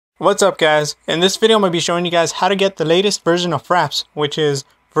What's up guys? In this video I'm going to be showing you guys how to get the latest version of Fraps, which is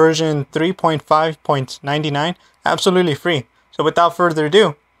version 3.5.99, absolutely free. So without further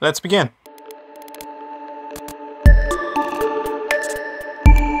ado, let's begin.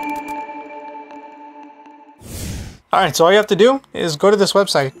 Alright, so all you have to do is go to this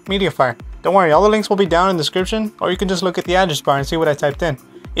website, Mediafire. Don't worry, all the links will be down in the description, or you can just look at the address bar and see what I typed in.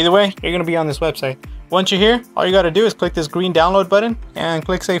 Either way, you're going to be on this website. Once you're here, all you got to do is click this green download button and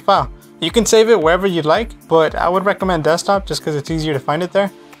click save file. You can save it wherever you'd like, but I would recommend desktop just because it's easier to find it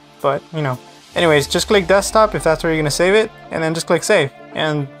there. But, you know, anyways, just click desktop if that's where you're going to save it, and then just click save.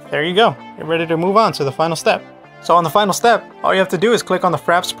 And there you go. You're ready to move on to the final step. So on the final step, all you have to do is click on the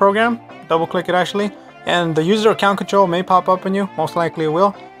Fraps program, double click it actually, and the user account control may pop up on you, most likely it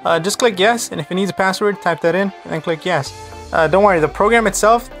will. Just click yes, and if it needs a password, type that in, and then click yes. Don't worry, the program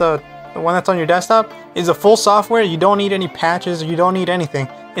itself, the one that's on your desktop, is a full software. You don't need any patches, you don't need anything.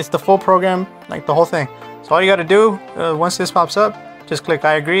 It's the full program, like the whole thing. So all you gotta do, once this pops up, just click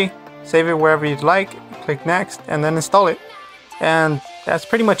I agree, save it wherever you'd like, click next, and then install it. And that's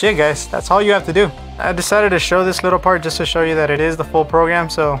pretty much it guys, that's all you have to do. I decided to show this little part just to show you that it is the full program.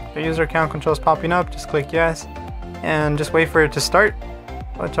 So the user account control is popping up, just click yes, and just wait for it to start.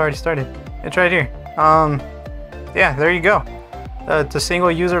 Oh, it's already started. It's right here. Yeah, there you go. It's a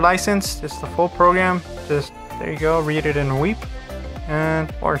single user license, it's the full program. Just there you go, read it and weep,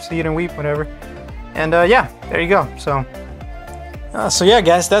 and or see it and weep, whatever. And yeah, there you go. So yeah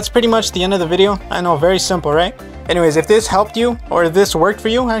guys, that's pretty much the end of the video. I know, very simple, right? Anyways, if this helped you, or if this worked for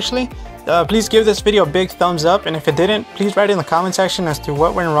you actually, please give this video a big thumbs up, and if it didn't, please write in the comment section as to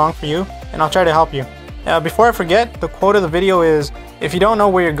what went wrong for you, and I'll try to help you. Before I forget, the quote of the video is, if you don't know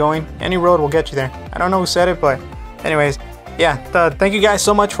where you're going, any road will get you there. I don't know who said it, but anyways, yeah, thank you guys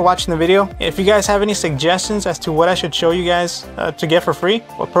so much for watching the video. If you guys have any suggestions as to what I should show you guys to get for free,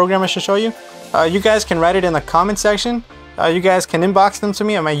 what program I should show you, you guys can write it in the comment section. You guys can inbox them to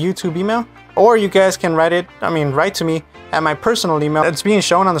me at my YouTube email, or you guys can write to me at my personal email that's being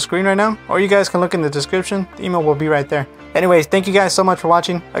shown on the screen right now, or you guys can look in the description. The email will be right there. Anyways, thank you guys so much for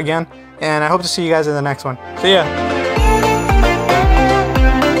watching again, and I hope to see you guys in the next one. See ya.